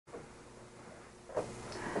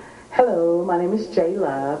Hello, my name is J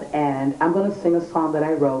Love, and I'm going to sing a song that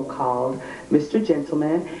I wrote called Mr.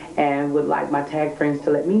 Gentleman, and would like my tag friends to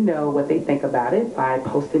let me know what they think about it by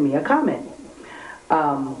posting me a comment.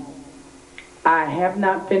 Um, I have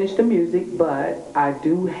not finished the music, but I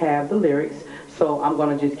do have the lyrics, so I'm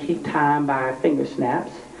going to just keep time by finger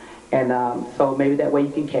snaps, and so maybe that way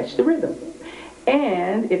you can catch the rhythm.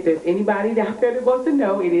 And if there's anybody out there that wants to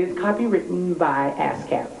know, it is copywritten by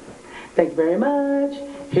ASCAP. Thank you very much.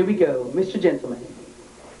 Here we go, Mr. Gentleman.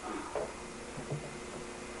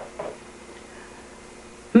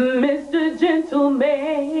 Mr.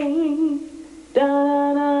 Gentleman,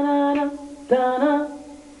 da-na-na-na, da-na,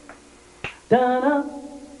 da-na.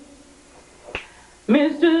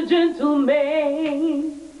 Mr.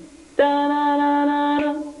 Gentleman,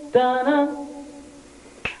 da-na-na-na, da-na,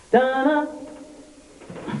 da-na.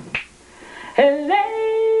 Hey,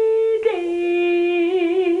 ladies,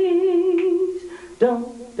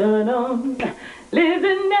 dum-dum-dum,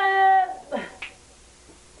 listen up.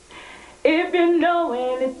 If you know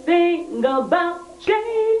anything about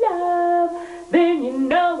J-Love, then you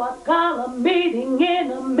know I call a meeting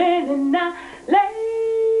in a minute now. Ladies,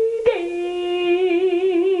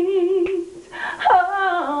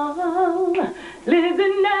 oh,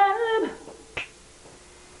 listen up.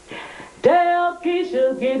 Tell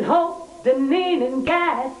Keisha get home. Deneen and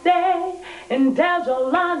Cassie, and tell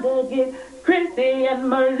Jolanda get Chrissy and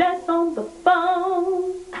Merles on the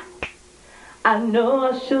phone. I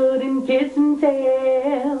know I shouldn't kiss and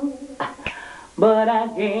tell, but I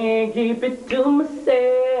can't keep it to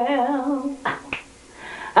myself.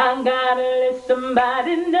 I gotta let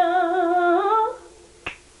somebody know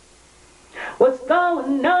what's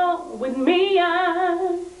going on with me.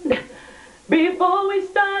 Before we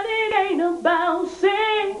start, it ain't about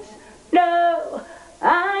sex. No,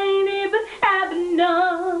 I ain't even having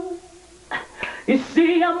none. You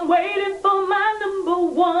see, I'm waiting for my number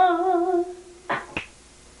one.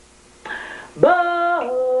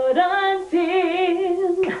 But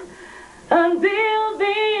until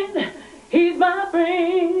then, he's my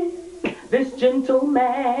friend, this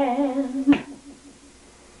gentleman.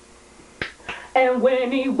 And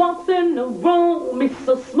when he walks in the room, he's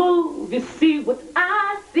so smooth, you see what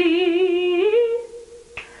I see.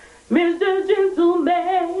 Mr.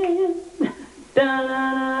 Gentleman,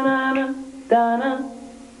 da-na-na-na-na, da-na.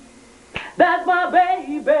 That's my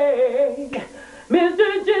baby,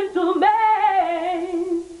 Mr. Gentleman,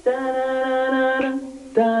 da-na-na-na-na,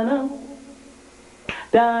 da-na,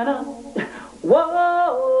 da-na.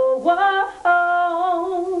 Whoa, whoa,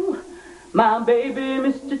 my baby,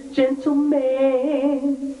 Mr.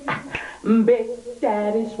 Gentleman, Big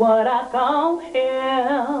Daddy's what I call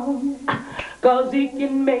him. 'Cause he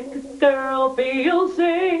can make a girl feel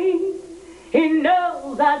sing. He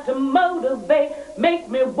knows how to motivate, make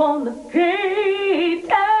me wanna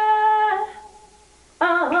cater.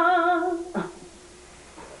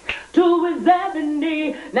 To his every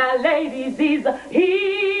need. Now ladies, he's a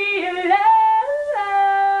healer.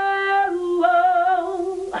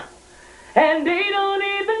 And they don't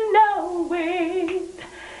even know it.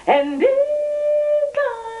 And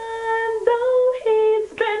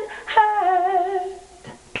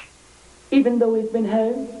even though he's been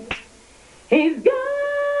hurt, he's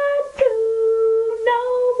got to know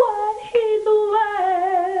what he's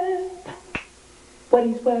worth. What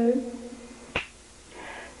he's worth.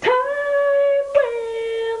 Time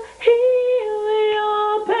will heal your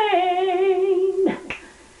pain.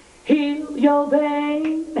 Heal your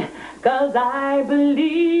pain. 'Cause I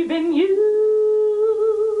believe in you.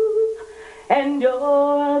 And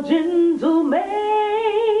you're a gentleman.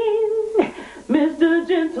 Mr.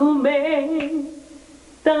 Gentleman,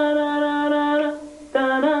 da-na-na-na-na,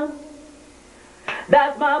 da-na.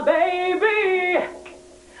 That's my baby.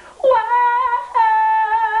 Whoa,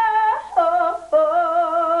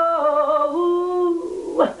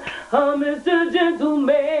 Mr.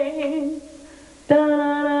 Gentleman,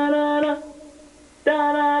 da-na-na-na-na,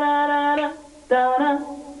 da-na-na-na-na, da-na.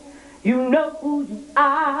 You know who you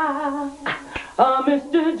are,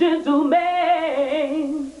 Mr.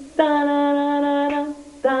 Gentleman, da-na-na-na-na,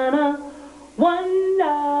 da-na. One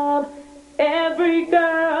love, every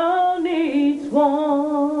girl needs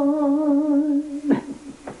one.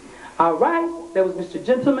 All right, that was Mr.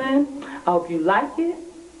 Gentleman. I hope you like it.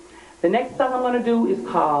 The next song I'm going to do is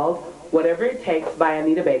called Whatever It Takes by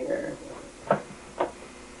Anita Baker.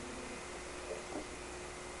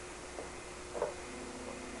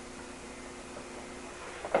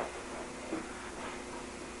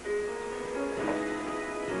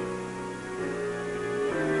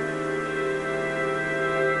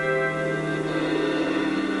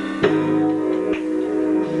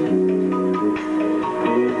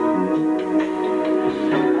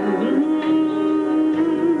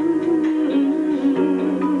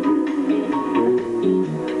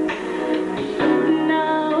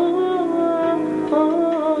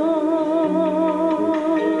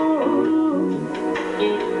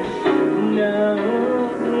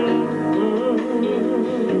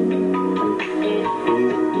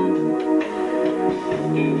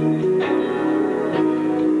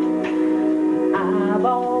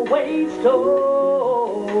 always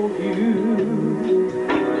told you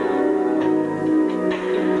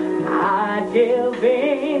I'd give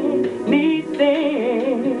anything.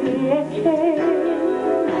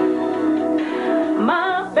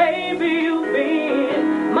 My baby, you've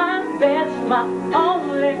been my best, my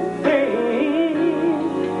only friend.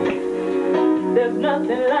 There's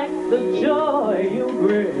nothing like the joy you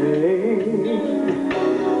bring.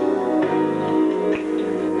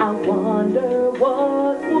 I wonder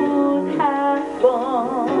what would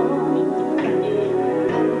happen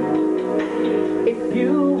if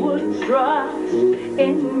you would trust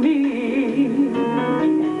in me.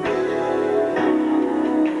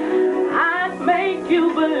 I'd make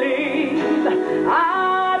you believe,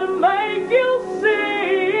 I'd make you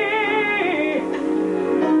see.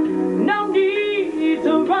 No need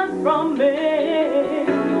to run from me.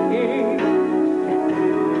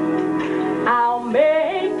 I'll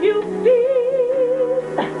make you feel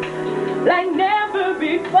like never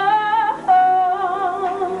before.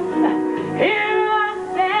 Here I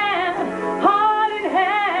stand, heart in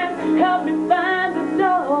hand, help me find the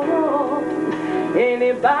door.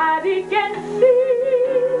 Anybody can see,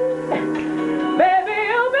 baby,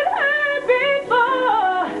 you've been hurt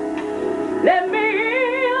before. Let me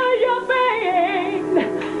heal your pain,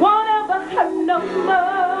 won't ever hurt no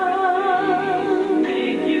more.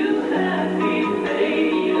 Make you happy, baby.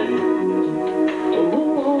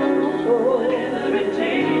 Whatever it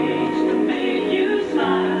takes to make you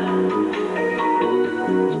smile.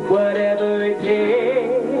 Whatever it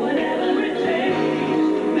takes. Whatever it takes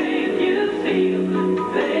to make you feel good,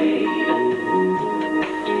 baby.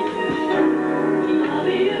 I'll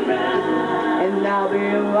be around. And I'll be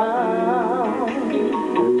around.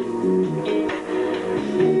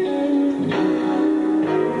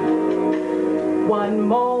 One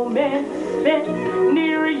moment spent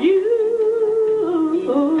near you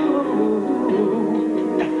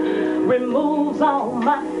removes all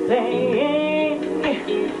my pain.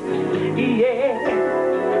 Yeah,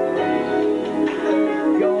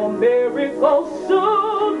 your miracle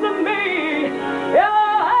soothes me. Your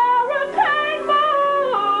hurricane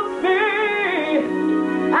moves me.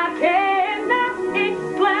 I cannot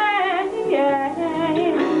explain.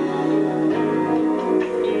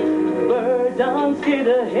 Burdens get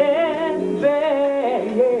ahead,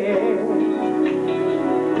 babe.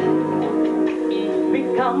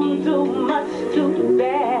 Become too much to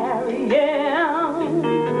bear, yeah.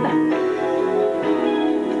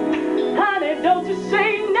 Honey, don't you say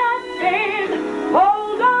nothing.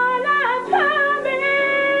 Hold on, I'm coming.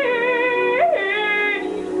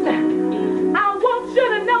 I want you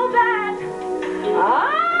to know that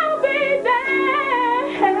I'll be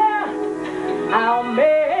there. I'll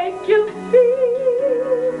make you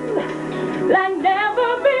feel like never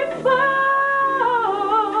before.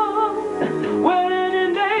 Willing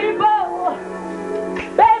and able,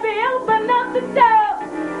 baby, open up the door.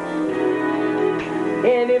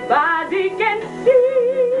 Anybody can see,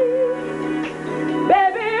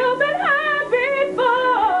 baby, you've been hurt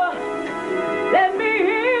before. Let me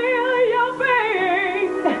heal your pain,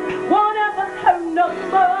 won't ever hurt no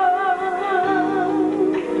more.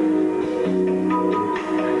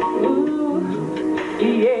 Ooh,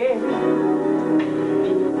 yeah.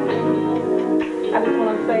 I just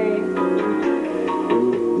want to say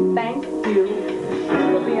thank you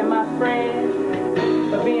for being my friend,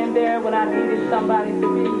 for being there when I needed somebody to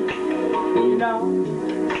be, you know.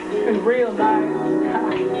 It's been real nice.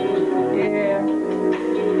 Yeah.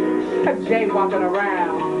 Jay walking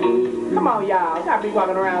around. Come on, y'all. Gotta be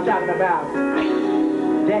walking around talking about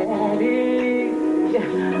Daddy.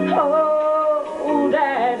 Oh,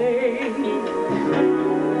 Daddy.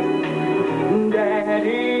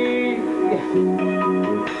 Daddy.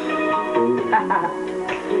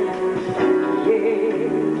 Yeah.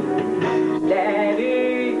 Daddy.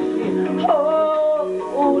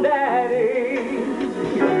 Oh, Daddy.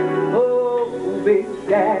 Oh, big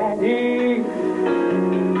Daddy.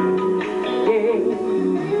 Yeah.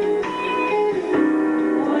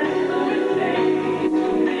 Whatever it takes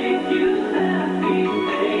to make you happy,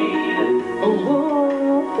 baby. Oh,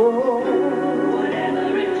 whatever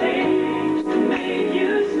it takes to make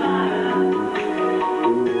you smile.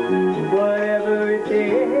 Whatever it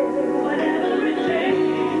takes. Whatever it takes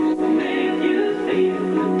to make you feel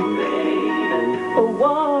good, baby.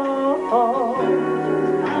 Oh,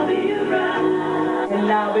 I'll be around. And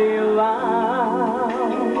I'll be around.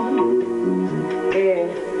 Yeah.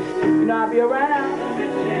 You know I'll be around.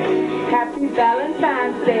 Happy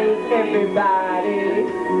Valentine's Day, everybody.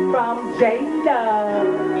 From J-Love.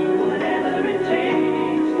 Whatever it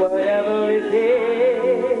takes. Whatever it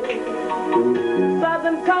takes.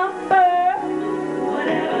 doesn't comfort.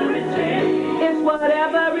 Whatever it takes. It's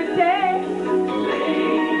whatever it takes.